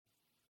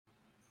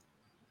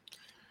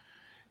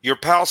Your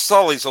pal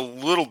Sully's a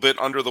little bit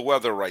under the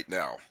weather right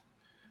now,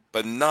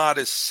 but not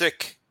as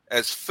sick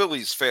as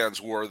Phillies fans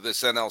were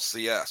this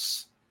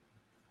NLCS.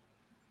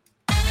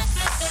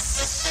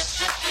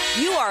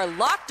 You are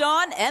Locked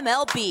On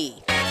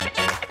MLB,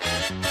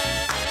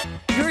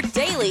 your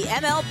daily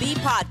MLB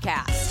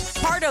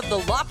podcast, part of the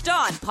Locked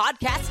On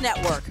Podcast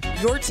Network,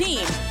 your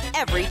team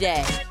every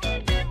day.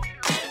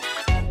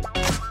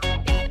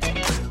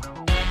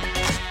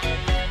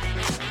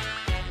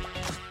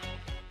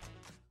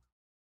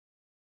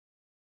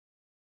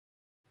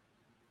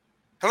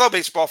 Hello,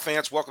 baseball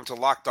fans. Welcome to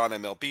Locked On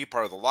MLB,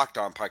 part of the Locked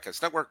On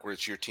Podcast Network, where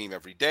it's your team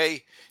every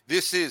day.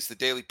 This is the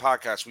daily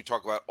podcast. We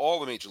talk about all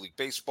the Major League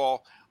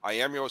Baseball. I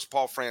am your host,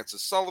 Paul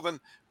Francis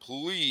Sullivan.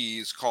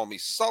 Please call me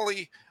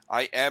Sully.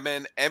 I am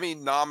an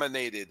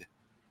Emmy-nominated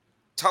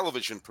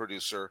television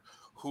producer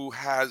who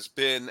has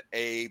been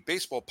a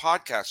baseball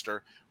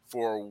podcaster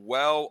for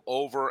well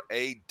over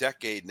a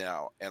decade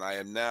now. And I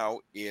am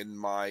now in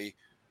my,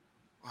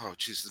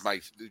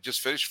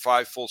 just finished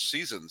 5 full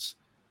seasons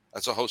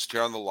as a host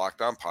here on the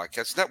Locked On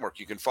Podcast Network.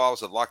 You can follow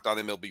us at Locked On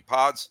MLB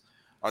Pods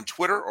on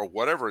Twitter or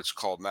whatever it's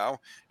called now,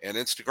 and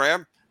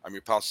Instagram. I'm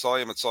your pal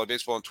Sully. I'm at Sully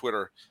Baseball on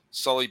Twitter,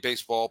 Sully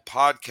Baseball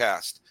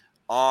Podcast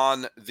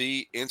on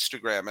the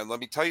Instagram. And let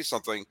me tell you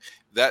something,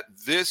 that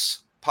this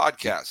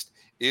podcast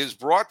is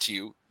brought to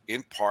you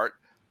in part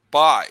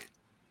by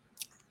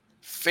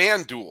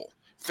FanDuel.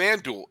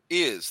 FanDuel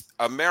is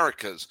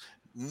America's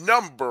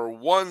 #1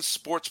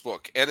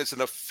 sportsbook, and it's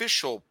an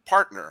official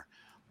partner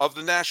of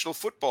the National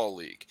Football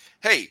League.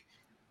 Hey,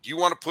 do you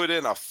want to put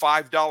in a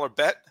 $5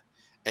 bet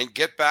and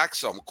get back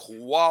some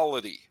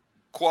quality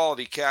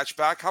cash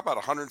back? How about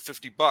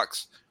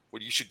 $150?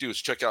 What you should do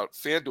is check out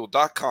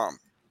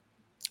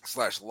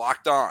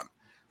FanDuel.com/locked-on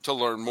to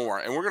learn more.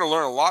 And we're going to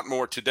learn a lot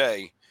more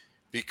today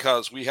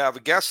because we have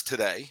a guest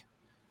today.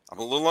 I'm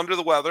a little under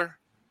the weather.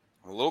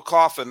 I'm a little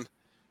coughing,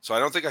 so I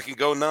don't think I can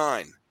go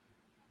 9.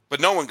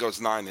 But no one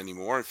goes 9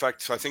 anymore. In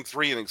fact, I think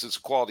 3 innings is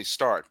a quality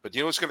start. But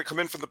you know what's going to come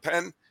in from the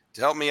pen to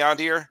help me out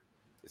here?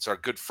 It's our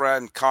good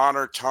friend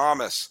Connor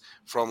Thomas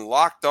from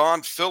Locked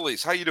On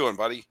Phillies. How you doing,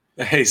 buddy?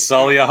 Hey,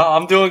 Sully,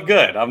 I'm doing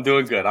good. I'm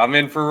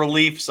in for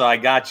relief, so I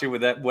got you with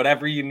that,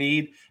 whatever you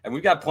need. And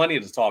we've got plenty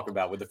to talk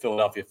about with the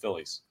Philadelphia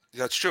Phillies.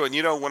 That's true. And,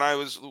 you know, when I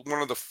was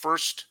one of the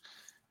first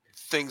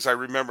things I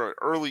remember,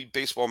 early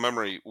baseball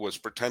memory, was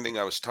pretending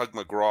I was Tug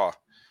McGraw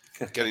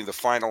getting the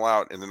final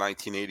out in the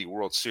 1980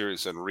 World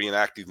Series and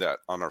reenacting that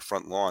on our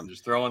front lawn.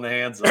 Just throwing the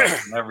hands up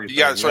and everything.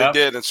 Yeah, so I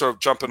did, and sort of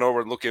jumping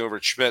over and looking over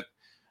at Schmidt.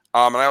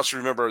 And I also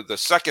remember the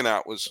second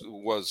out was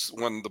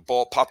when the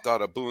ball popped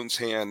out of Boone's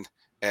hand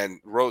and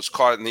Rose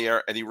caught it in the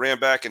air, and he ran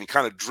back and he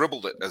kind of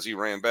dribbled it as he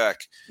ran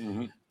back.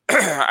 Mm-hmm.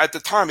 At the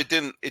time, it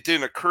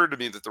didn't occur to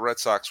me that the Red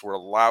Sox were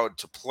allowed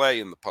to play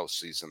in the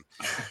postseason,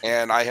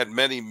 and I had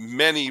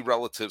many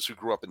relatives who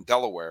grew up in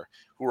Delaware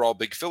who were all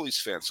big Phillies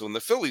fans. So when the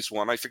Phillies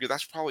won, I figured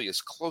that's probably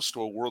as close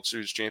to a World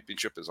Series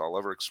championship as I'll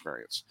ever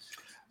experience.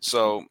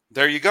 So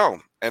there you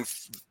go. And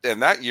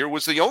that year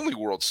was the only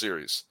World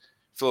Series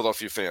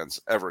Philadelphia fans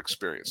ever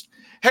experienced.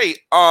 Hey,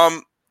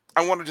 I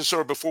wanted to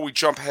sort of, before we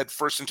jump head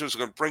first into it, I was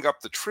going to bring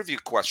up the trivia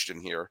question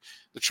here.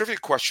 The trivia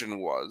question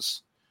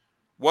was,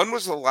 when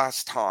was the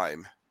last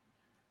time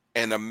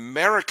an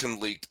American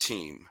League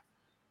team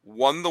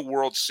won the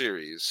World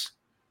Series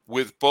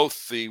with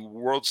both they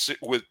won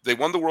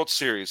the World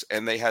Series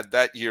and they had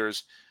that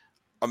year's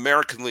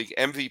American League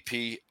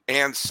MVP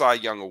and Cy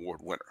Young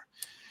Award winner?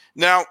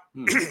 Now,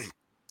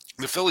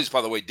 the Phillies, by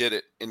the way, did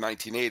it in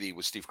 1980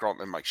 with Steve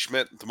Carlton and Mike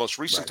Schmidt. The most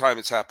recent time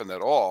it's happened at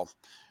all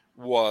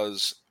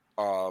was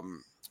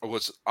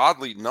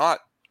oddly not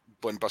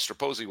when Buster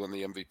Posey won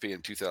the MVP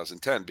in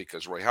 2010,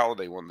 because Roy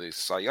Halladay won the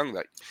Cy Young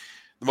that.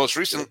 The most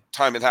recent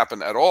time it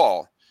happened at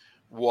all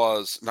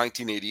was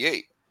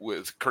 1988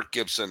 with Kirk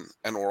Gibson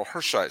and Oral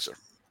Hershiser.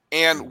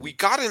 And we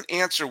got an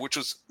answer which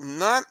was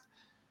not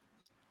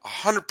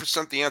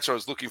 100% the answer I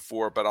was looking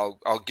for, but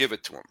I'll give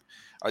it to him.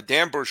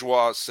 Dan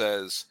Bourgeois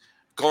says,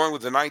 going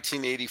with the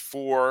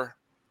 1984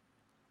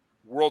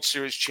 World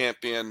Series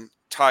champion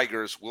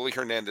Tigers, Willie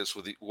Hernandez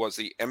was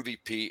the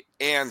MVP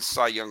and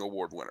Cy Young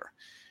Award winner.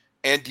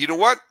 And you know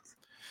what?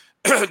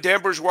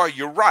 Dan Bourgeois,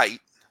 you're right.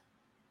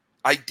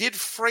 I did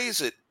phrase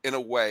it in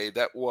a way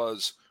that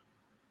was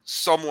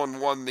someone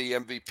won the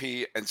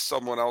MVP and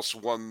someone else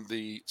won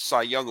the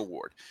Cy Young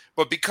Award.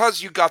 But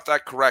because you got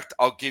that correct,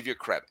 I'll give you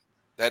credit.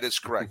 That is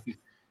correct.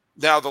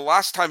 Now, the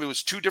last time it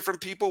was 2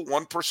 different people,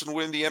 one person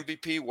winning the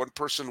MVP, one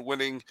person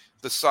winning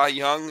the Cy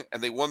Young,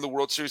 and they won the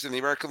World Series in the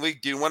American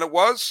League. Do you know when it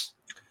was?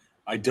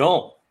 I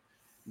don't.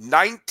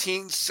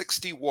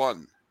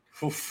 1961.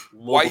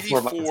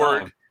 Whitey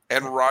Ford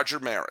and Roger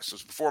Maris. It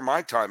was before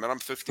my time, and I'm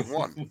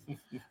 51.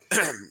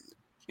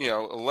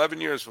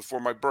 11 years before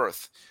my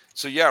birth.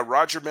 So, yeah,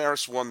 Roger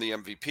Maris won the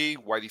MVP.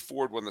 Whitey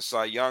Ford won the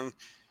Cy Young.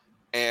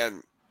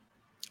 And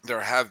there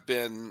have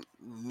been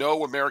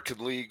no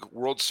American League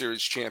World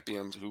Series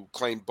champions who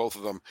claimed both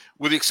of them,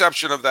 with the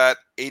exception of that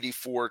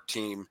 84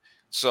 team.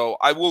 So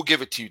I will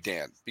give it to you,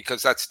 Dan,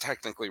 because that's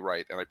technically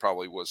right, and I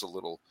probably was a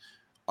little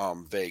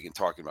vague in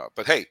talking about it.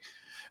 But, hey,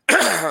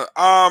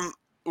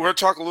 We're going to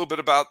talk a little bit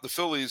about the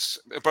Phillies,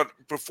 but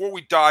before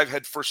we dive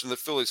headfirst into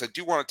the Phillies, I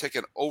do want to take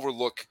an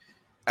overlook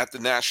at the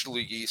National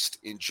League East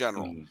in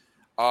general.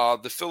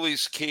 The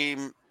Phillies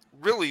came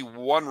really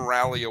one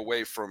rally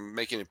away from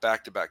making it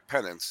back-to-back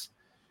pennants.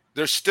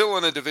 They're still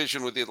in a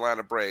division with the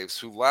Atlanta Braves,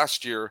 who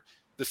last year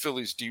the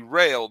Phillies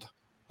derailed,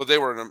 but they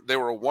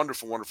were a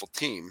wonderful, wonderful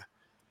team.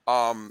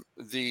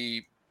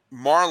 The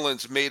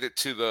Marlins made it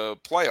to the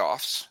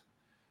playoffs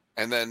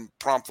and then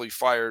promptly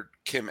fired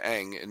Kim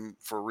Eng, and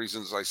for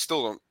reasons I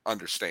still don't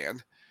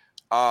understand.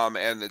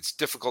 And it's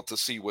difficult to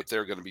see what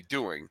they're going to be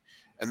doing.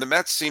 And the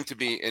Mets seem to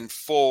be in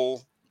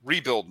full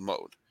rebuild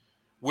mode,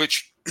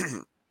 which,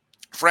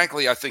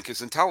 frankly, I think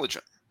is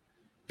intelligent,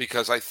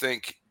 because I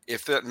think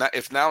if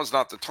now is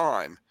not the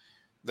time,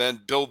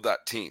 then build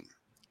that team.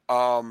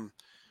 And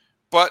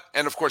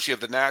of course you have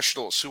the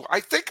Nationals, who I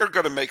think are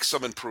going to make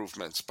some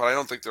improvements, but I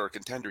don't think they're a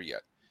contender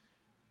yet.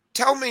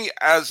 Tell me,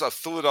 as a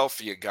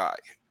Philadelphia guy,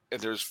 and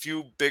there's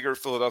few bigger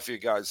Philadelphia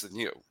guys than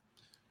you,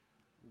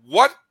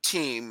 what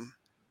team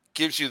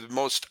gives you the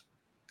most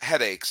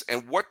headaches,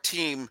 and what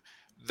team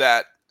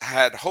that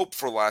had hope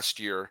for last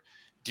year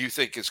do you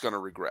think is going to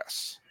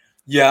regress?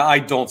 Yeah, I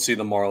don't see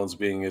the Marlins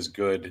being as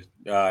good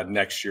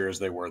next year as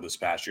they were this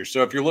past year.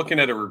 So if you're looking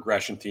at a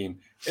regression team,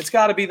 it's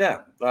got to be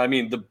them. I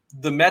mean,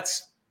 the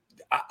Mets,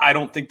 I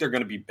don't think they're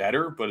going to be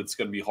better, but it's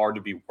going to be hard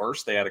to be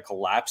worse. They had a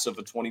collapse of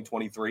a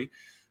 2023.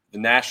 The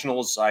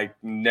Nationals, I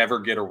never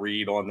get a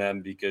read on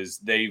them because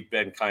they've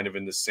been kind of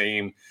in the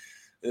same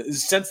 –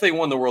 since they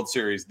won the World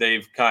Series,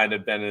 they've kind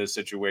of been in a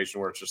situation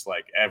where it's just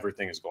like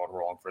everything is going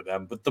wrong for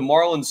them. But the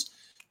Marlins –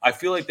 I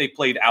feel like they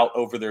played out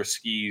over their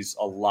skis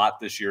a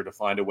lot this year to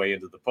find a way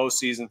into the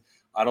postseason.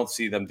 I don't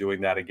see them doing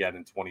that again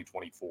in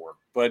 2024.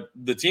 But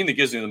the team that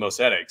gives me the most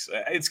headaches,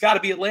 it's got to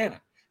be Atlanta.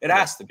 It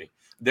has to be.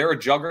 They're a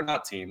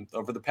juggernaut team.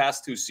 Over the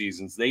past two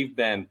seasons, they've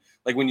been,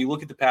 like when you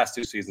look at the past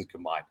two seasons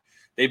combined,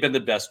 they've been the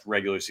best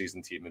regular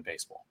season team in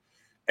baseball.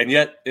 And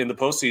yet in the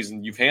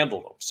postseason, you've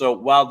handled them. So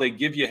while they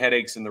give you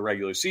headaches in the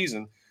regular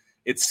season,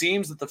 it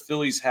seems that the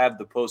Phillies have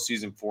the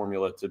postseason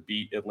formula to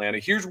beat Atlanta.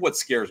 Here's what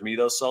scares me,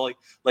 though, Sully.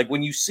 Like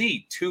when you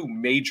see two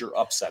major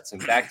upsets in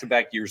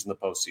back-to-back years in the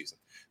postseason,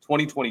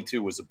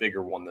 2022 was a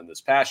bigger one than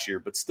this past year,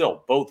 but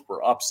still, both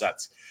were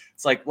upsets.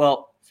 It's like,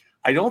 well,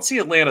 I don't see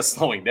Atlanta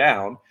slowing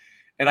down,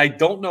 and I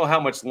don't know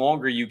how much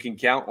longer you can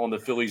count on the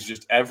Phillies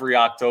just every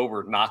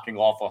October knocking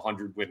off a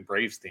 100-win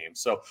Braves team.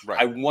 So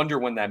I wonder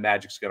when that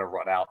magic's going to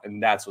run out,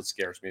 and that's what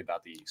scares me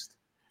about the East.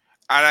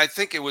 And I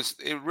think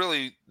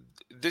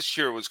this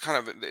year was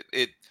kind of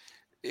it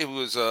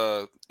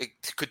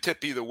could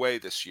tip either way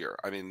this year.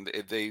 I mean,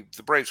 the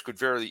Braves could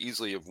very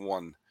easily have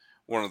won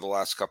one of the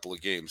last couple of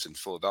games in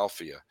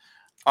Philadelphia.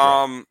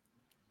 And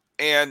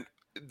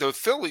the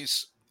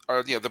Phillies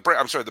are,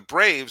 the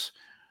Braves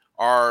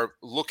are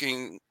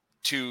looking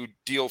to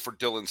deal for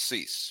Dylan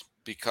Cease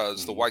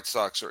because the White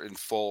Sox are in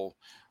full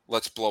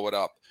let's blow it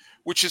up,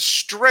 which is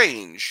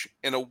strange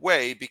in a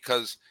way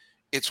because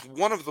it's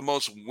one of the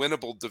most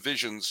winnable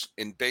divisions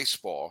in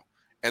baseball,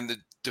 and the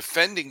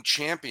defending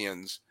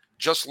champions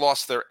just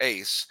lost their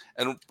ace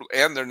and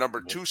their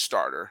number 2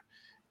 starter,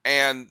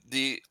 and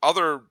the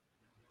other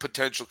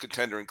potential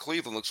contender in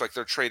Cleveland looks like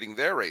they're trading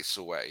their ace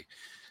away.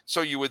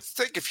 So you would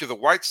think if you're the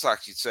White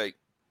Sox, you'd say,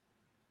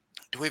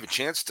 do we have a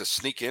chance to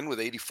sneak in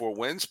with 84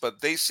 wins? But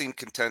they seem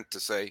content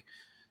to say,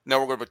 no,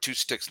 we're going to put 2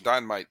 sticks of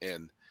dynamite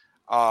in.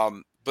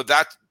 But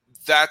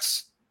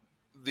that's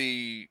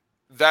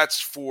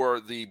for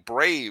the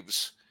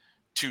Braves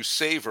to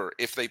savor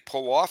if they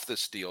pull off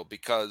this deal,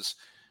 because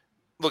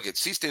look,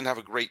 Cease didn't have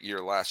a great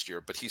year last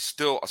year, but he's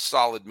still a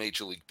solid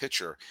major league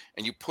pitcher,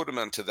 and you put him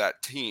into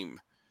that team,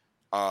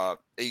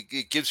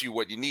 it gives you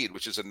what you need,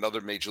 which is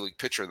another major league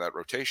pitcher in that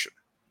rotation.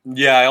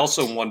 Yeah, I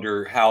also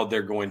wonder how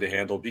they're going to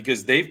handle,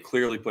 because they've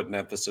clearly put an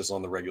emphasis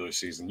on the regular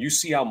season. You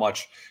see how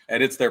much,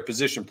 and it's their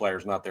position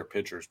players, not their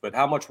pitchers, but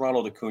how much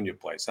Ronald Acuna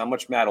plays, how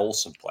much Matt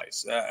Olson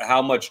plays,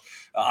 how much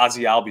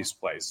Ozzie Albies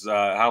plays,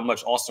 how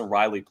much Austin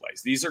Riley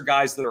plays. These are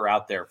guys that are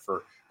out there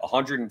for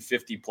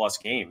 150 plus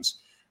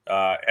games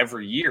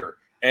every year.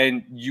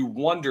 And you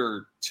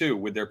wonder, too,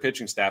 with their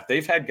pitching staff,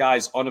 they've had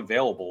guys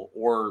unavailable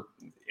or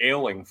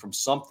ailing from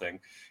something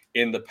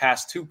in the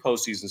past 2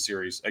 postseason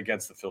series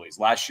against the Phillies.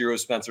 Last year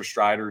was Spencer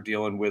Strider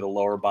dealing with a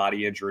lower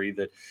body injury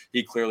that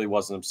he clearly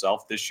wasn't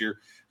himself. This year,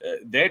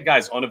 they had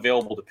guys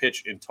unavailable to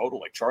pitch in total.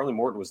 Like Charlie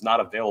Morton was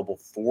not available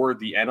for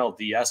the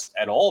NLDS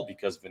at all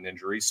because of an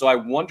injury. So I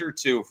wonder,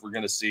 too, if we're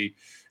going to see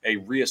a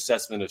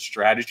reassessment of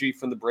strategy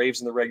from the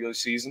Braves in the regular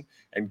season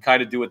and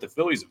kind of do what the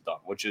Phillies have done,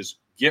 which is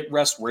get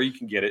rest where you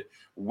can get it,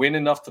 win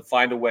enough to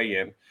find a way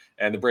in,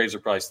 and the Braves are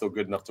probably still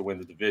good enough to win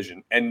the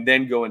division, and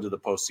then go into the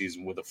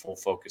postseason with a full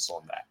focus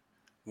on that.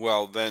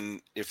 Well,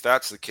 then, if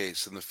that's the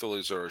case, then the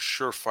Phillies are a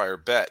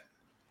surefire bet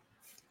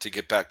to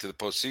get back to the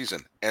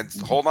postseason. And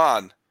hold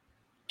on,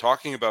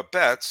 talking about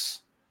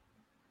bets.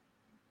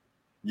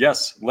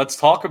 Yes, let's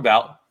talk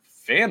about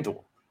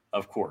FanDuel,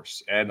 of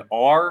course, and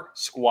our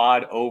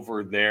squad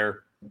over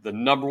there the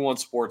number one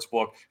sports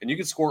book, and you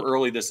can score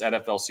early this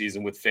NFL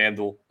season with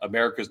FanDuel,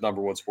 America's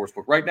number one sports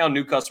book. Right now,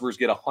 new customers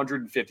get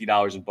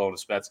 $150 in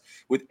bonus bets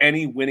with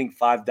any winning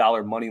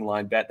 $5 money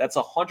line bet. That's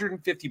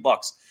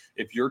 $150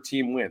 if your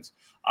team wins.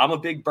 I'm a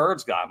big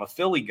Birds guy. I'm a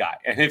Philly guy.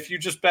 And if you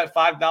just bet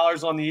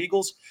 $5 on the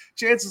Eagles,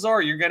 chances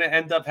are you're going to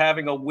end up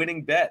having a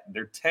winning bet.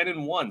 They're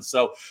 10-1.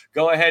 So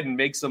go ahead and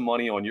make some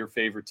money on your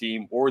favorite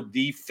team or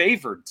the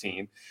favored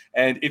team.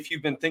 And if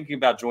you've been thinking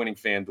about joining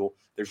FanDuel,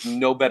 there's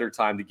no better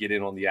time to get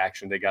in on the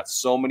action. They got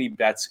so many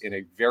bets in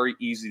a very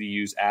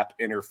easy-to-use app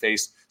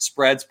interface.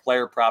 Spreads,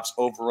 player props,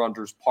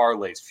 over-unders,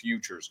 parlays,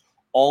 futures.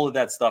 All of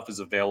that stuff is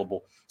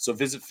available. So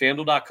visit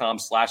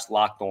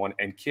FanDuel.com/lockedon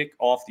and kick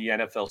off the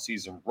NFL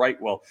season right.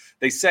 Well,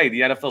 they say the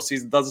NFL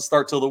season doesn't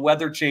start till the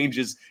weather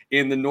changes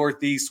in the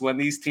Northeast. When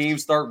these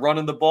teams start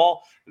running the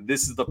ball,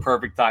 this is the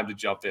perfect time to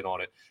jump in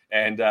on it.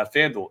 And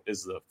FanDuel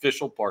is the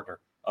official partner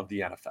of the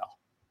NFL.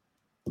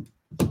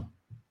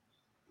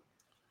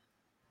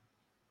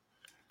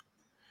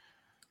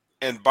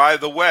 And by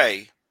the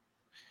way,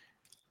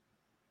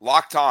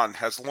 Locked On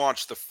has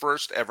launched the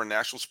first ever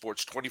national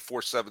sports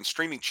 24/7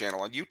 streaming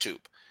channel on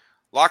YouTube.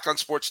 Locked On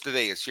Sports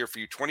Today is here for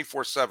you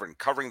 24/7,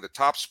 covering the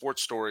top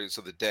sports stories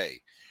of the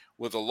day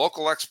with the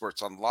local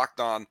experts on Locked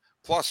On,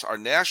 plus our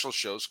national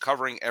shows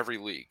covering every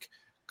league.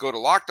 Go to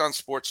Locked On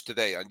Sports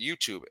Today on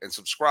YouTube and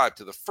subscribe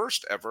to the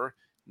first ever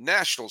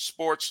national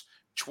sports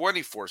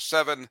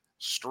 24/7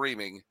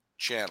 streaming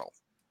channel.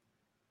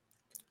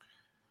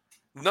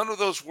 None of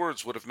those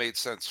words would have made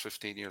sense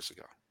 15 years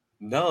ago.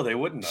 No, they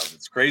wouldn't have.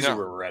 It's crazy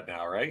where we're at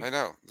now, right? I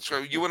know. So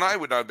you and I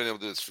would not have been able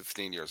to do this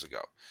 15 years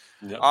ago.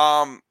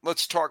 Yeah.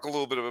 Let's talk a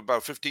little bit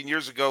about 15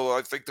 years ago.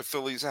 I think the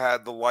Phillies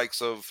had the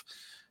likes of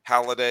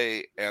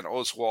Halladay and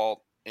Oswalt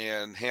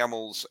and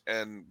Hamels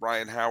and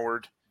Ryan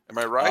Howard. Am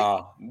I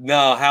right?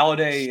 No,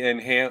 Halladay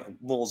and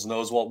Hamels and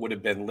Oswalt would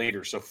have been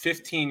later. So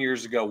 15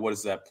 years ago, what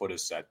does that put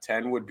us at?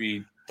 10 would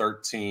be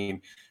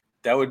 13.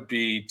 That would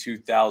be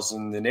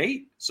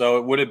 2008. So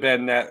it would have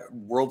been that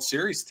World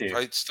Series team.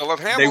 I'd still have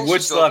Hamels. They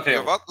would still have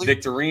him.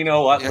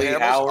 Victorino, Utley, Hamels,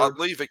 Howard.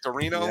 Utley,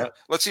 Victorino. Yeah.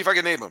 Let's see if I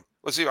can name them.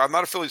 Let's see. I'm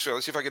not a Phillies fan.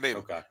 Let's see if I can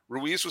name them.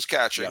 Ruiz was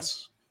catching.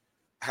 Yes.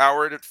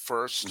 Howard at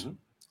first.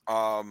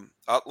 Mm-hmm.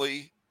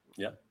 Utley.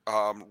 Yeah.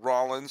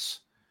 Rollins.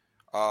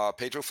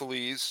 Pedro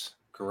Feliz.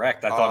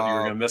 Correct. I thought you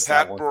were going to miss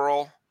Pat that one.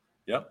 Burrell.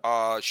 Yep.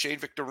 Shane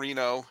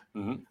Victorino.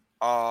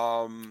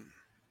 Mm-hmm.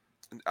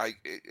 I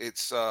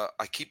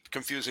keep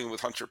confusing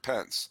with Hunter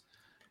Pence,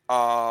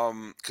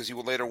 because he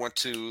later went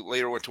to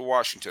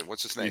Washington.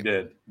 What's his name? He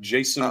did.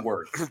 Jason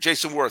Worth.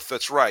 Jason Worth.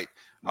 That's right.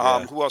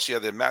 Yeah. Who else you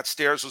had there? Matt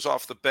Stairs was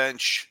off the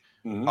bench.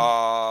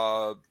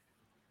 Mm-hmm.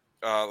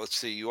 Let's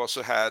see. You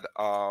also had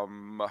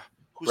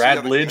Brad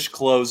Lidge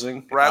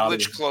closing. Brad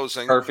Lidge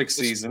closing. Perfect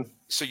season.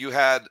 So you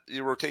had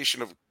the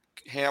rotation of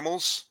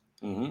Hamels.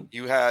 Mm-hmm.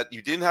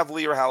 You didn't have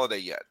Lee or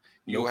Halladay yet.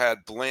 You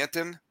had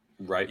Blanton.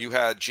 Right. You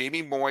had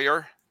Jamie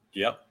Moyer.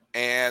 Yep.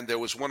 And there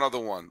was one other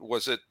one.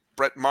 Was it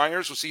Brett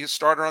Myers? Was he a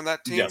starter on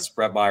that team? Yes,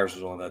 Brett Myers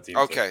was on that team.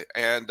 Okay.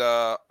 Too. And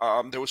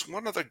there was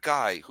one other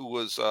guy who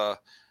was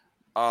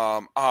I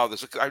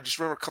just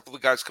remember a couple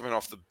of guys coming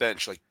off the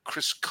bench, like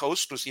Chris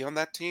Coast. Was he on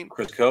that team?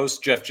 Chris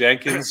Coast, Jeff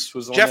Jenkins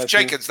was on Jeff that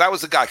Jenkins, team. That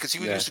was the guy, because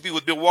he used to be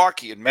with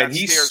Milwaukee, and Matt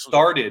he Stairs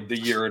started the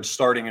year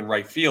starting in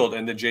right field,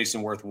 and then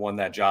Jason Worth won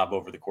that job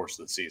over the course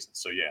of the season.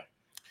 So yeah.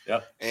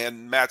 Yep.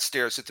 And Matt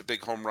Stairs hit the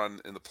big home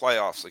run in the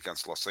playoffs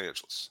against Los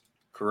Angeles.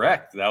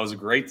 Correct. That was a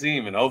great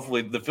team. And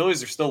hopefully the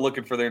Phillies are still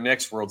looking for their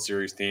next World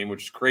Series team,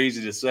 which is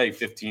crazy to say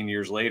 15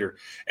 years later,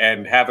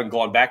 and haven't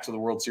gone back to the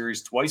World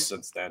Series twice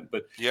since then,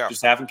 but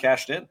just haven't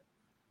cashed in.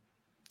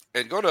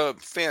 And go to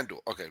FanDuel.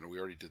 Okay, no, we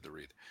already did the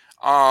read.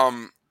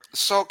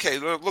 Okay,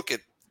 look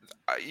at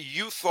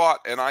you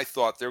thought and I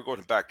thought they were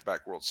going to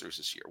back-to-back World Series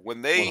this year.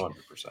 When they 100%.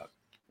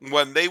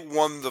 When they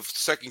won the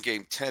second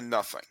game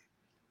 10-0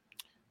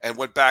 and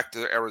went back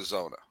to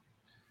Arizona,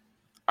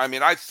 I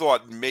mean, I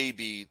thought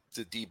maybe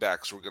the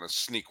D-backs were going to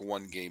sneak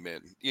one game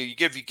in. You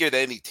get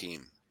any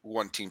team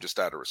one team just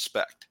out of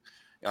respect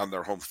on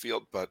their home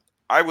field, but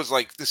I was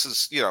like, this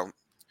is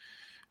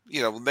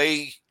when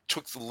they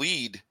took the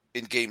lead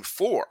in Game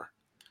 4,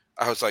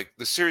 I was like,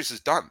 the series is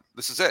done.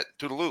 This is it.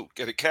 Toodaloo,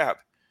 get a cab.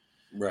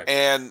 Right.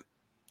 And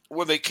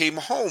when they came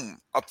home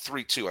up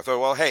 3-2, I thought,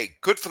 well, hey,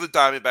 good for the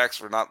Diamondbacks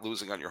for not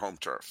losing on your home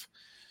turf.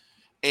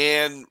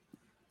 And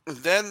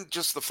then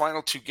just the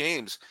final two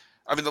games.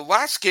 I mean, the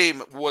last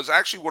game was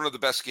actually one of the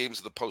best games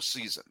of the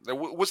postseason. There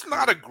was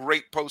not a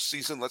great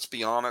postseason, let's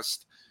be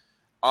honest.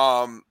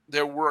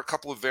 There were a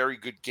couple of very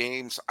good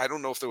games. I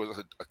don't know if there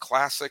was a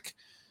classic.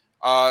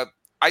 I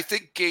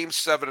think Game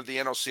 7 of the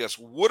NLCS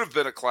would have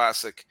been a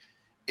classic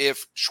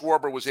if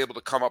Schwarber was able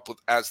to come up with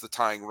as the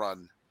tying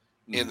run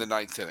in the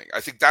ninth inning.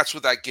 I think that's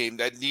what that game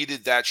that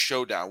needed that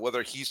showdown.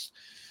 Whether he's,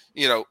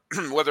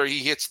 whether he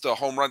hits the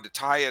home run to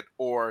tie it,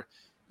 or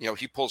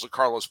he pulls a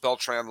Carlos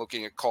Beltran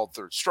looking at called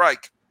third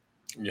strike.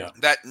 Yeah,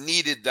 that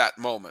needed that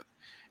moment,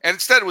 and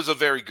instead it was a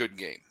very good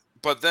game.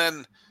 But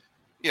then,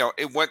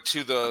 it went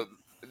to the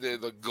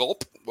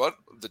gulp. What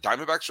the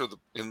Diamondbacks are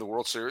in the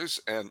World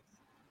Series, and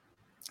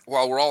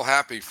while we're all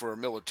happy for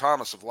Miller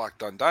Thomas of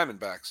Locked On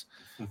Diamondbacks,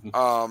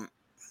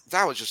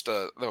 that was just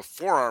the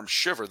forearm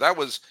shiver.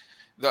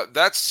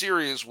 That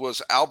series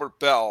was Albert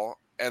Bell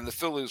and the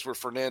Phillies were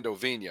Fernando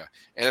Vina.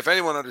 And if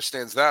anyone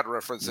understands that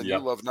reference, then you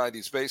Yep. love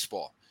 90s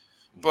baseball.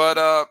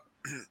 But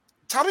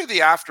tell me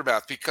the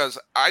aftermath, because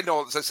I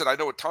know, as I said, I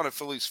know a ton of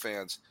Phillies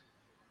fans.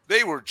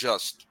 They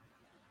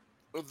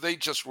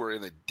just were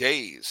in a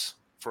daze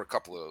for a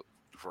couple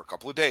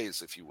of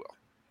days, if you will.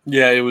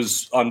 Yeah, it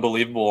was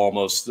unbelievable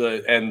almost.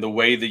 And the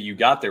way that you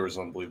got there was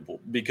unbelievable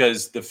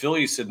because the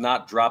Phillies had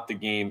not dropped the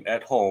game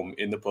at home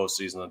in the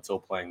postseason until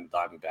playing the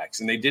Diamondbacks.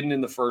 And they didn't in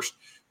the first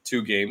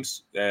 2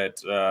 games at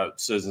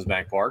Citizens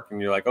Bank Park.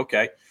 And you're like,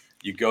 okay,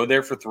 you go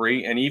there for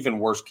 3, and even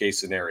worst case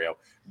scenario,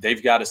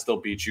 they've got to still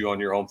beat you on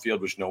your home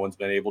field, which no one's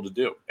been able to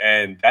do.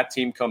 And that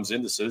team comes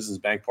into Citizens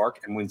Bank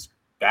Park and wins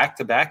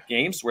back-to-back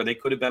games where they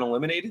could have been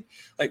eliminated.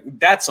 Like,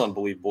 that's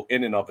unbelievable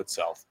in and of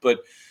itself. But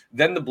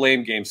then the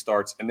blame game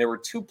starts, and there were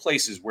 2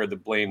 places where the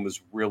blame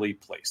was really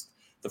placed.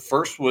 The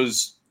first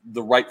was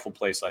the rightful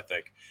place, I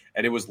think,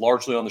 and it was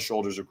largely on the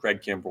shoulders of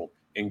Craig Kimbrell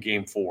in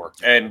Game 4,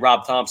 and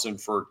Rob Thompson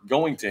for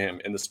going to him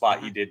in the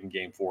spot he did in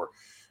Game 4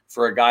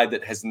 for a guy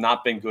that has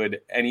not been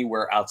good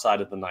anywhere outside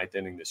of the 9th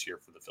inning this year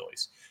for the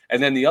Phillies.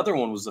 And then the other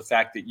one was the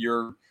fact that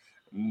your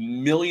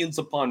millions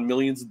upon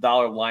millions of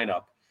dollar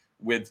lineup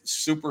with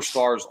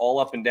superstars all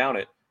up and down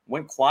it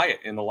went quiet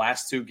in the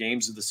last 2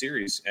 games of the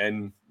series.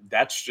 And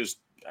that's just,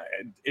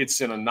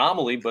 it's an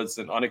anomaly, but it's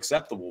an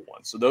unacceptable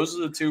one. So those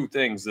are the 2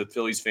 things that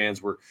Phillies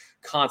fans were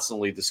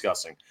constantly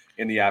discussing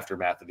in the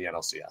aftermath of the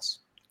NLCS.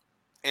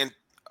 And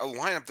a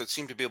lineup that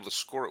seemed to be able to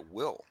score at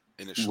will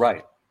initially.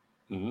 Right.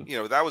 Mm-hmm. You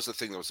know, that was the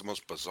thing that was the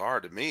most bizarre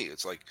to me.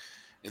 It's like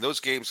in those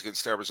games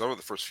against Arizona,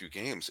 the first few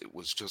games, it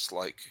was just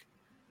like,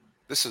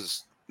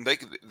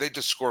 they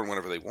just score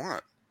whenever they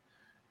want.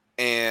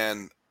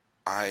 And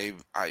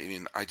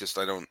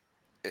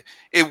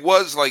it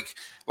was like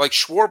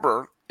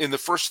Schwarber in the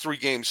first 3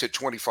 games hit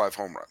 25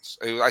 home runs.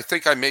 I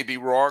think I may be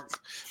wrong,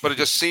 but it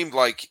just seemed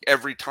like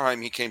every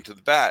time he came to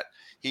the bat,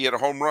 he had a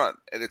home run.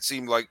 And it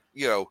seemed like,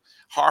 you know,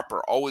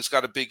 Harper always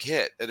got a big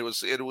hit. And it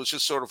was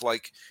just sort of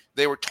like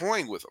they were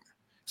toying with him,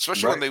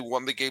 especially when they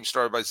won the game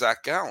started by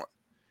Zach Gallen.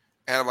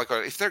 And I'm like,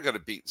 if they're going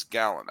to beat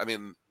Gallen, I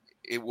mean,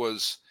 it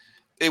was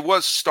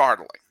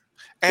startling.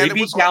 And they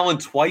beat Gallen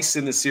twice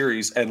in the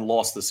series and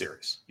lost the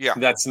series. Yeah.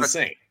 That's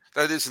insane.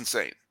 That is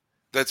insane.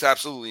 That's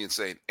absolutely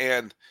insane.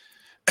 And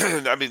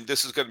I mean,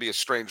 this is going to be a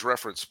strange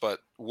reference, but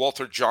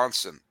Walter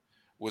Johnson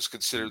was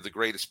considered the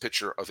greatest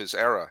pitcher of his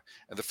era.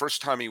 And the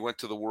first time he went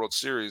to the World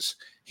Series,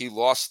 he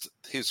lost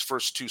his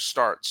first 2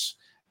 starts,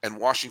 and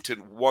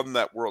Washington won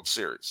that World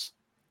Series.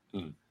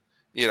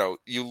 You know,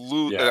 you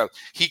lose. Yeah.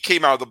 He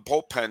came out of the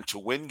bullpen to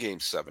win Game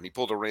 7. He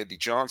pulled a Randy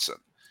Johnson.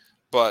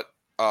 But,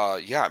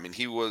 yeah, I mean,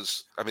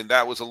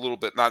 that was a little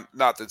bit, not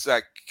that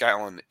Zach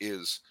Gallen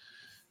is,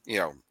 you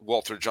know,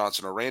 Walter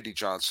Johnson or Randy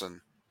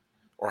Johnson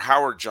or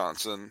Howard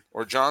Johnson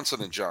or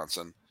Johnson and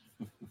Johnson,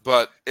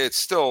 but it's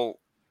still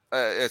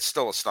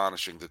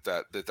astonishing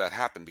that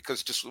happened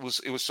because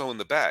it was so in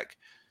the bag.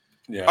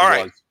 Yeah. All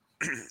right.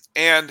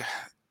 And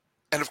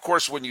of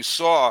course, when you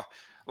saw,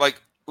 like,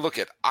 look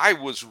at, I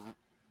was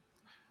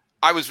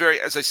very,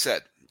 as I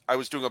said, I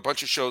was doing a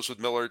bunch of shows with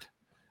Millard.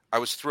 I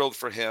was thrilled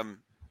for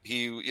him.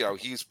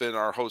 He's been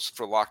our host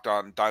for Locked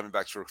On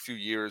Diamondbacks for a few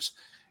years.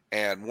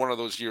 And one of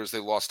those years they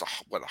lost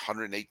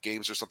 108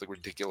 games or something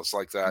ridiculous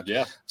like that.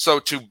 Yeah. So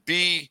to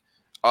be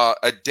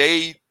a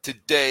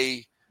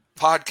day-to-day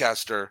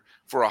podcaster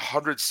for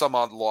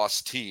 100-some-odd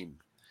loss team,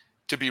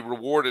 to be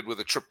rewarded with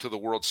a trip to the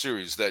World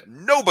Series that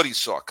nobody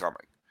saw coming,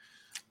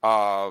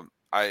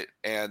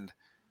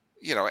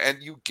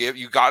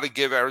 you got to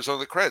give Arizona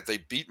the credit. They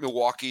beat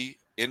Milwaukee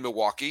in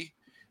Milwaukee.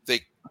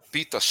 They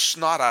beat the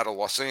snot out of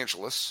Los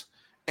Angeles,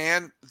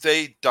 and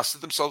they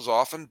dusted themselves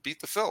off and beat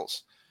the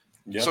Phils.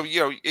 Yeah. So, you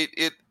know,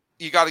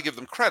 you got to give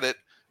them credit.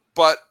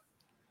 But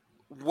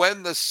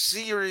when the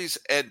series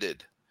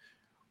ended,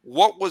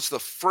 what was the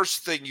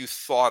first thing you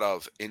thought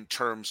of in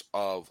terms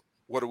of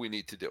what do we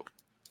need to do?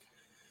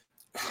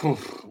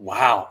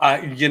 Wow.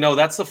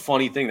 That's the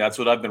funny thing. That's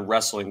what I've been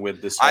wrestling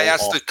with this whole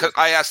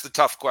I asked the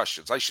tough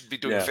questions. I should be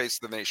doing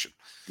Face of the Nation.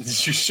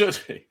 You should.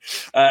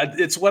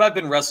 It's what I've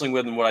been wrestling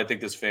with and what I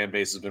think this fan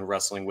base has been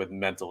wrestling with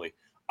mentally.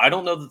 I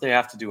don't know that they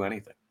have to do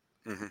anything.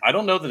 Mm-hmm. I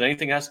don't know that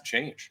anything has to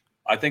change.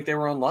 I think they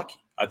were unlucky.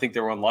 I think they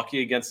were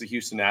unlucky against the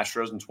Houston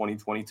Astros in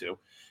 2022.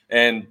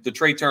 And the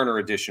Trey Turner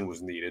addition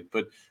was needed.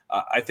 But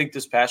I think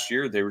this past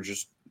year, they were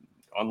just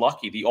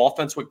unlucky. The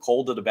offense went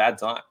cold at a bad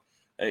time.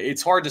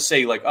 It's hard to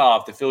say, like,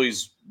 if the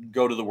Phillies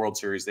go to the World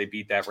Series, they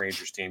beat that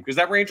Rangers team. Because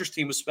that Rangers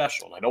team was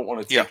special. And I don't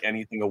want to take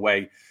anything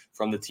away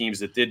from the teams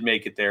that did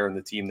make it there and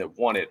the team that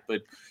won it.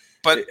 But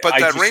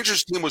that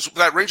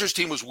Rangers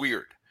team was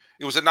weird.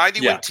 It was a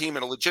 90-win Yeah. team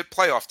and a legit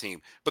playoff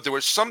team. But there were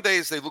some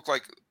days they looked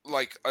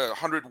like a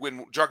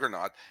 100-win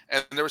juggernaut,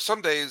 and there were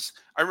some days.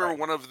 I remember Right.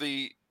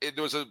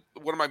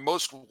 one of my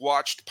most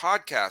watched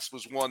podcasts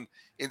was one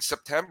in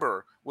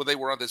September when they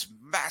were on this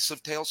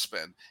massive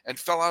tailspin and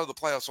fell out of the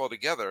playoffs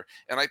altogether.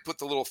 And I put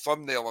the little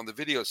thumbnail on the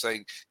video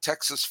saying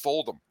Texas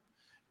fold them,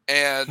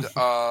 and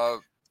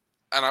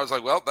and I was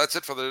like, well, that's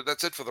it for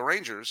the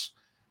Rangers.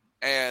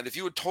 And if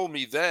you had told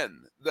me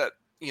then that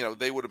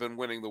they would have been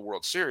winning the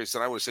World Series,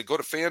 then I would have said go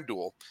to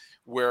FanDuel,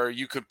 where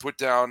you could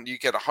you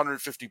get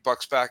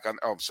 $150 back on.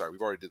 Oh, I'm sorry,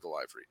 we've already did the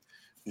live read,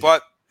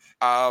 but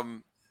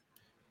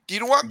do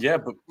you know what? Yeah,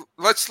 but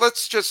Let's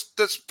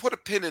put a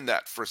pin in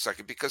that for a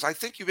second, because I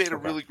think you made a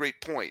really great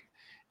point,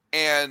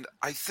 and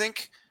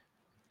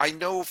I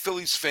know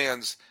Phillies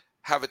fans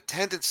have a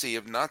tendency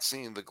of not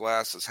seeing the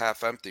glass as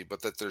half empty,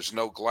 but that there's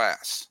no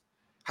glass.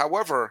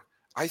 However,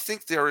 I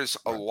think there is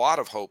a lot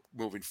of hope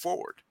moving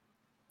forward.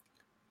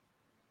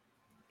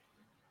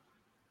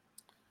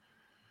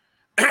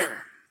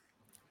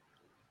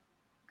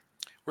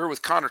 We're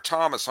with Connor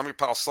Thomas. I'm your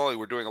pal Sully.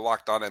 We're doing a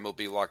Locked On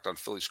MLB, Locked On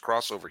Phillies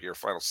crossover here,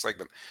 final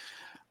segment.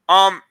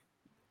 I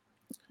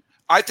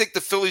think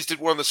the Phillies did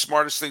one of the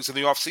smartest things in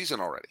the offseason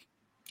already.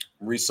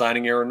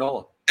 Re-signing Aaron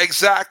Nola.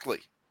 Exactly.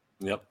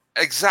 Yep.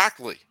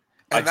 Exactly.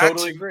 And I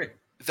totally agree.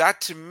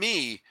 That to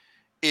me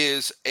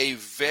is a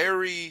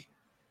very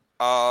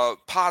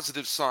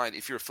positive sign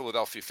if you're a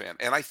Philadelphia fan.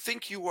 And I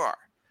think you are.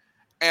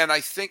 And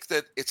I think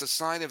that it's a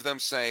sign of them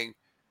saying,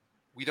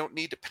 we don't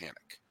need to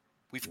panic.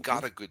 We've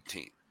got a good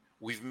team.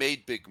 We've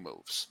made big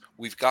moves.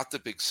 We've got the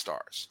big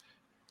stars.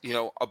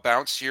 A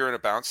bounce here and a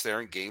bounce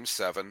there in Game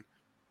 7.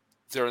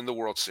 They're in the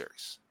World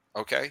Series.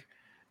 Okay?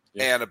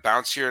 Yep. And a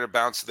bounce here and a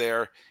bounce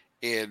there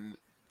in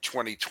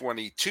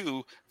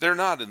 2022. They're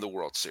not in the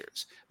World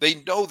Series. They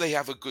know they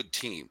have a good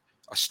team,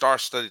 a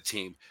star-studded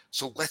team.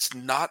 So let's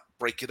not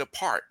break it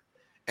apart.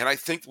 And I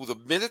think the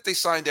minute they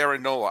signed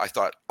Aaron Nola, I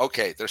thought,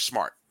 okay, they're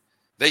smart.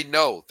 They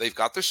know they've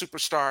got their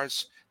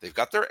superstars. They've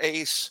got their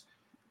ace.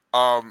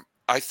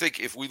 I think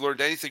if we learned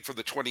anything from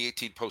the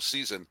 2018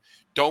 postseason,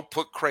 don't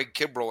put Craig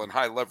Kimbrell in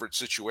high leverage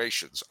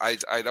situations. I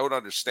don't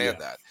understand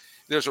that.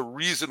 There's a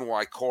reason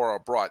why Cora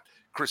brought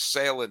Chris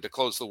Sale in to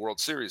close the World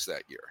Series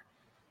that year.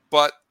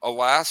 But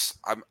alas,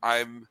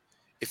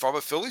 if I'm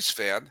a Phillies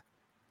fan,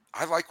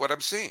 I like what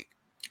I'm seeing.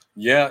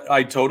 Yeah,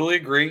 I totally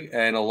agree.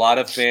 And a lot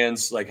of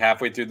fans, like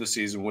halfway through the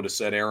season, would have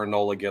said Aaron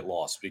Nola get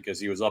lost because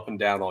he was up and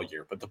down all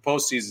year. But the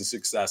postseason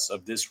success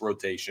of this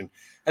rotation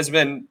has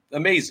been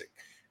amazing.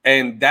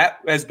 And that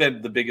has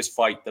been the biggest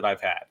fight that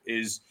I've had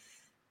is,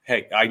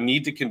 hey, I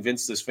need to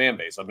convince this fan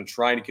base. I've been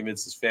trying to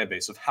convince this fan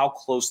base of how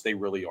close they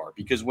really are.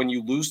 Because when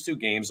you lose 2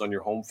 games on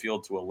your home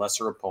field to a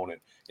lesser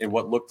opponent in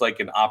what looked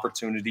like an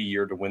opportunity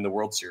year to win the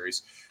World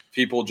Series,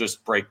 people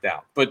just break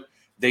down. But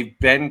they've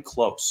been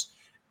close.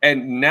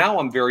 And now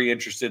I'm very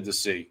interested to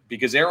see,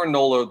 because Aaron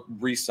Nola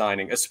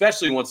re-signing,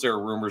 especially once there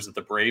are rumors that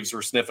the Braves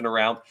were sniffing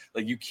around,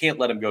 like you can't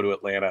let him go to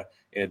Atlanta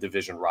in a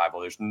division rival.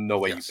 There's no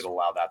way you could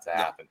allow that to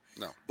happen.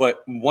 No.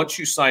 But once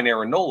you sign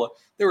Aaron Nola,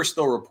 there were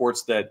still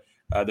reports that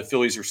the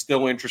Phillies are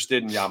still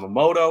interested in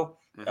Yamamoto.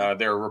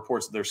 There are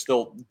reports that they're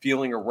still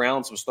feeling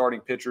around some starting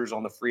pitchers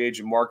on the free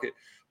agent market.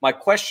 My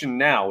question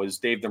now is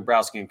Dave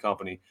Dombrowski and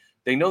company,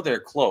 they know they're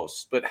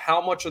close, but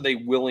how much are they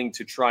willing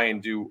to try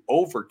and do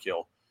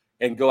overkill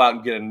and go out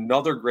and get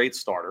another great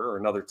starter or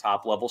another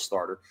top-level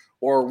starter?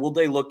 Or will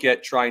they look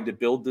at trying to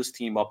build this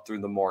team up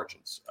through the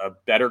margins, a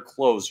better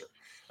closer,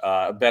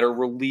 a better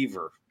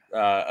reliever,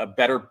 a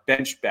better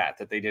bench bat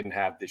that they didn't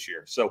have this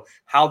year? So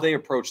how they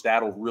approach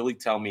that will really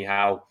tell me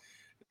how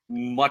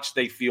much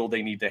they feel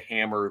they need to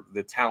hammer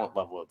the talent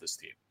level of this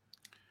team.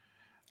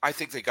 I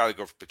think they got to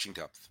go for pitching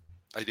depth.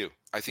 I do.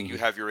 I think you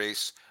have your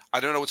ace. I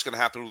don't know what's going to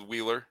happen with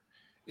Wheeler.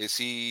 Is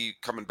he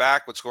coming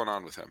back? What's going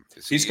on with him?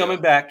 He's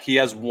coming back. He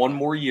has one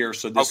more year,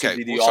 so this would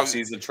be the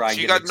offseason to try and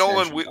get an extension. So you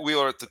got Nolan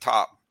Wheeler at the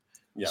top.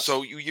 Yes.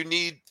 So you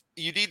need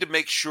to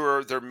make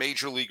sure they're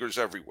major leaguers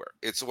everywhere.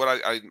 It's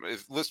what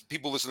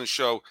people listen to the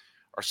show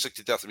are sick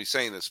to death of me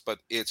saying this, but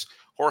it's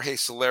Jorge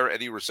Soler,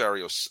 Eddie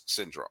Rosario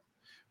syndrome.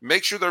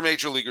 Make sure they're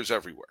major leaguers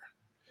everywhere.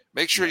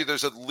 Make sure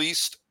there's at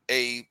least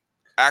a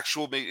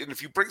actual, and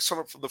if you bring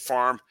someone from the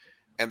farm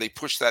and they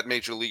push that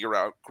major leaguer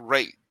out,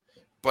 great.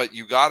 But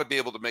you got to be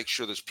able to make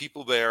sure there's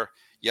people there,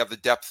 you have the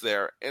depth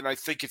there. And I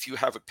think if you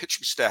have a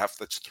pitching staff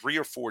that's 3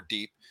 or 4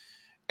 deep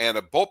and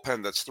a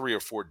bullpen that's 3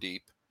 or 4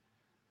 deep,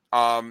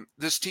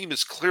 this team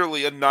is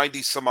clearly a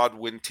 90-some-odd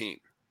win team.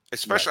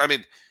 Especially, I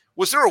mean,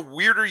 was there a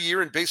weirder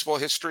year in baseball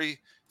history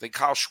than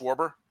Kyle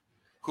Schwarber?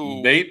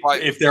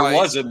 If there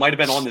was, it might have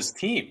been on this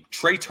team.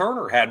 Trey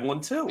Turner had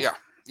one too.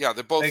 Yeah,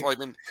 they're both. I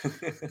mean,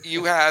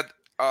 you had.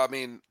 I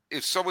mean,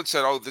 if someone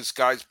said, "Oh, this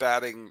guy's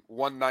batting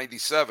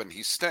 197,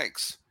 he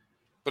stinks,"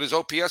 but his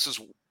OPS is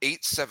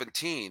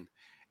 817,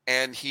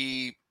 and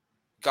he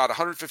got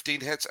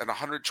 115 hits and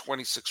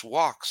 126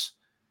 walks,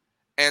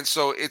 and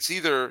so it's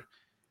either,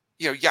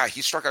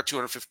 he struck out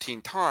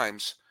 215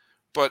 times,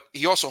 but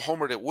he also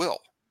homered at will,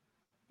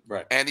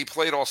 right? And he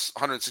played all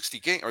 160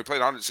 games, or he played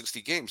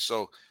 160 games,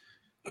 so.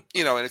 And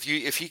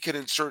if he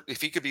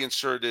could be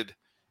inserted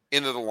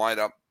into the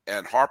lineup,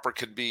 and Harper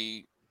could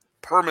be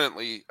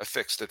permanently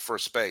affixed at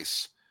first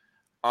base,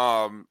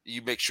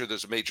 you make sure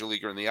there's a major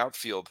leaguer in the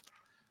outfield.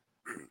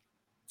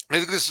 I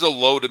think this is a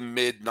low to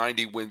mid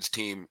 90 wins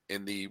team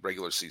in the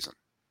regular season.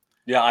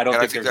 Yeah, I don't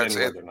And I think think there's that's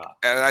anywhere it. they're not.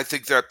 And I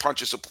think that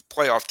punches a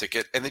playoff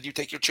ticket, and then you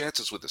take your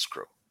chances with this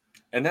crew.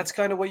 And that's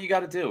kind of what you got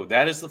to do.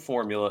 That is the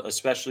formula,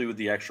 especially with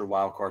the extra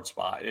wild card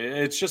spot.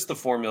 It's just the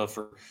formula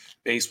for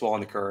baseball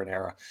in the current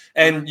era.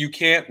 And you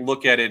can't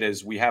look at it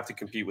as we have to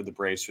compete with the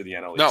Braves for the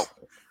NL East. No.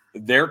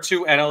 Their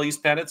 2 NL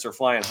East pennants are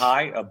flying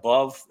high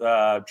above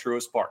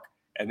Truist Park,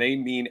 and they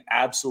mean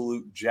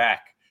absolute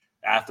jack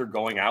after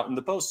going out in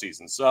the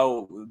postseason.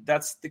 So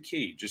that's the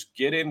key. Just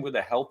get in with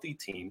a healthy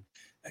team,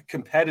 a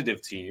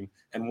competitive team,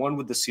 and one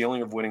with the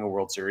ceiling of winning a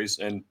World Series,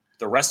 and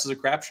the rest is a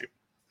crapshoot.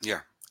 Yeah.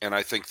 And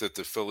I think that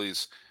the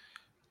Phillies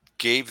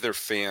gave their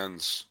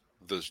fans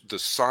the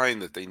sign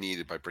that they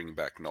needed by bringing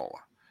back Nola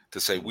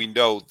to say, we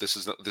know this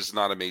is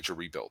not a major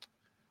rebuild.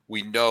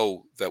 We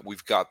know that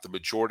we've got the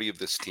majority of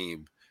this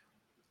team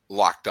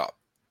locked up,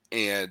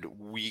 and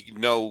we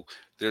know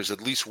there's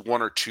at least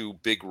 1 or 2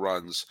 big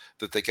runs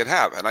that they could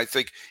have. And I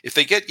think if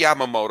they get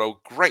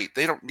Yamamoto, great.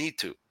 They don't need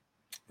to.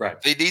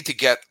 Right. They need to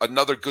get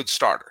another good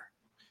starter.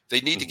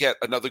 They need to get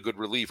another good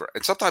reliever.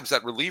 And sometimes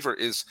that reliever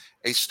is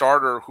a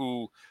starter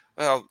who,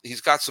 well,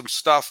 he's got some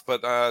stuff,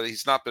 but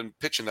he's not been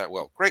pitching that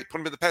well. Great. Put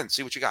him in the pen.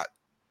 See what you got.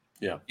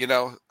 Yeah.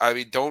 I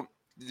mean,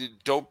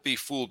 don't be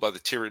fooled by the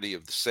tyranny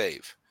of the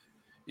save.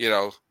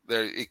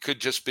 It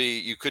could just be,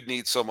 you could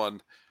need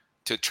someone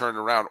to turn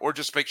around, or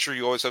just make sure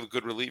you always have a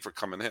good reliever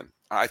coming in.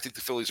 I think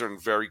the Phillies are in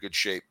very good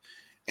shape.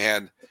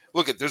 And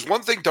look, there's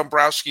one thing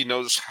Dombrowski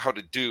knows how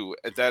to do,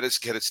 and that is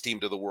get his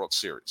team to the World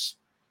Series.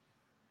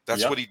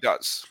 That's what he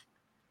does.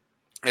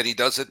 And he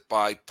does it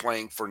by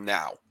playing for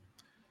now.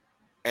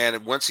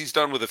 And once he's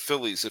done with the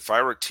Phillies, if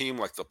I were a team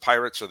like the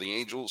Pirates or the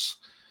Angels,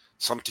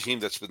 some team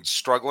that's been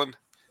struggling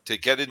to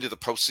get into the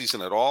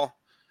postseason at all,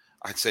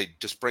 I'd say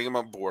just bring him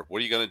on board. What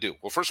are you going to do?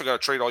 Well, first we got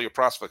to trade all your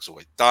prospects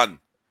away. Done.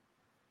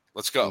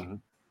 Let's go.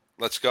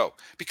 Let's go.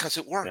 Because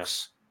it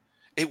works.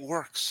 Yeah. It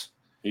works.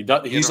 He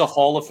does. He's a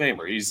Hall of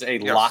Famer. He's a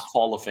lock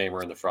Hall of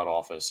Famer in the front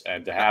office.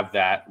 And to have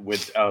that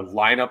with a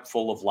lineup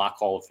full of lock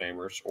Hall of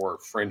Famers or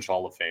fringe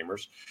Hall of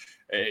Famers,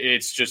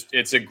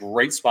 it's a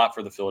great spot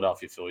for the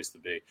Philadelphia Phillies to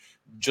be.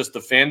 Just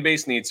the fan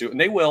base needs to, and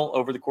they will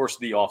over the course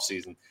of the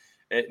offseason,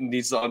 it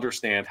needs to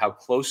understand how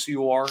close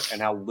you are and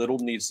how little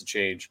needs to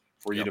change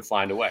for you to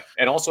find a way.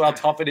 And also how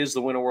tough it is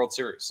to win a World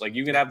Series. Like,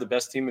 you can have the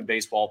best team in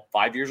baseball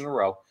 5 years in a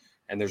row,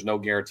 and there's no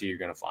guarantee you're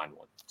going to find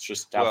one. It's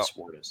just how the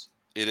sport is.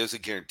 It is a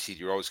guarantee.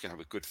 You're always going to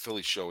have a good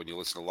Phillies show when you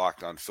listen to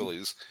Locked On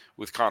Phillies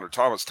with Connor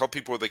Thomas. Tell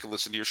people where they can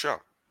listen to your show.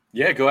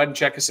 Yeah, go ahead and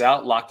check us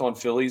out, Locked On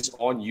Phillies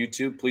on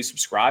YouTube. Please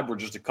subscribe. We're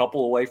just a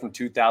couple away from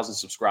 2,000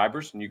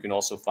 subscribers. And you can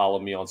also follow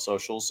me on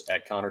socials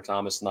at Connor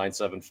Thomas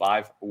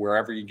 975,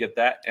 wherever you get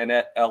that, and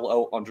at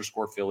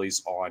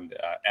LO_Phillies on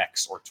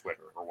X or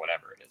Twitter or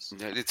whatever it is.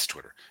 Yeah, it's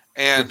Twitter.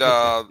 And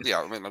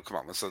yeah, I mean, come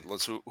on,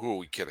 let's who are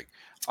we kidding?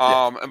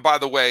 And by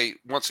the way,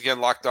 once again,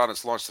 Locked On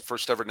has launched the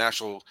first ever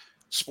national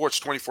sports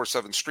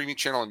 24/7 streaming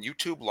channel on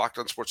YouTube. Locked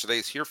On Sports Today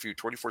is here for you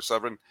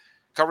 24/7.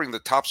 Covering the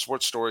top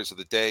sports stories of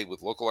the day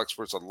with local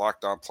experts on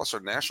Locked On, plus our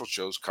national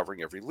shows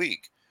covering every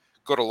league.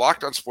 Go to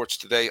Locked On Sports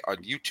Today on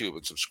YouTube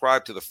and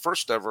subscribe to the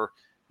first ever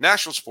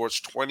national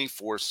sports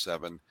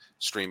 24/7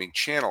 streaming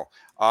channel.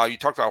 You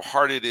talked about how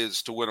hard it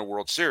is to win a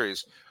World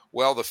Series.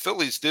 Well, the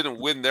Phillies didn't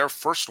win their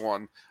first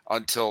one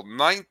until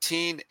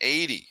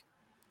 1980.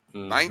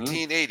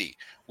 1980,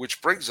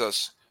 which brings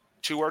us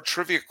to our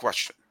trivia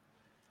question.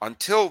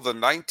 Until the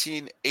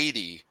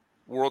 1980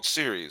 World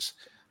Series,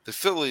 the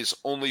Phillies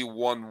only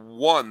won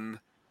one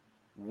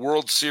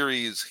World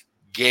Series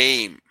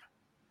game.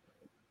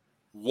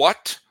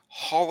 What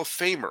Hall of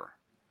Famer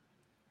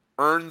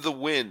earned the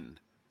win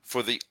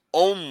for the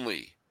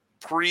only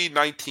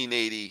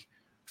pre-1980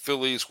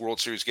 Phillies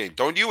World Series game?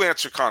 Don't you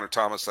answer, Connor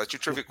Thomas. That's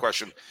your trivia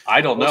question. I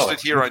don't know.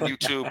 Posted here on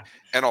YouTube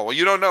and all. Well,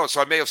 you don't know, so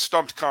I may have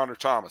stumped Connor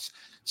Thomas.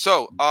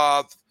 So,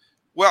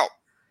 well,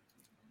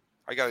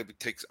 I gotta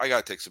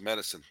take some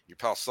medicine. Your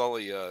pal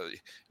Sully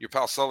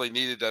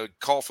needed a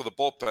call for the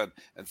bullpen,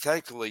 and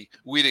thankfully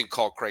we didn't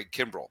call Craig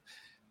Kimbrell.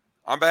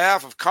 On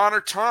behalf of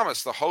Connor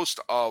Thomas, the host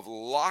of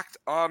Locked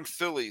On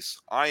Phillies,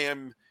 I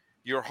am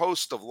your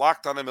host of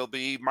Locked On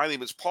MLB. My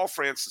name is Paul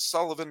Francis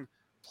Sullivan.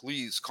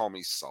 Please call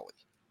me Sully.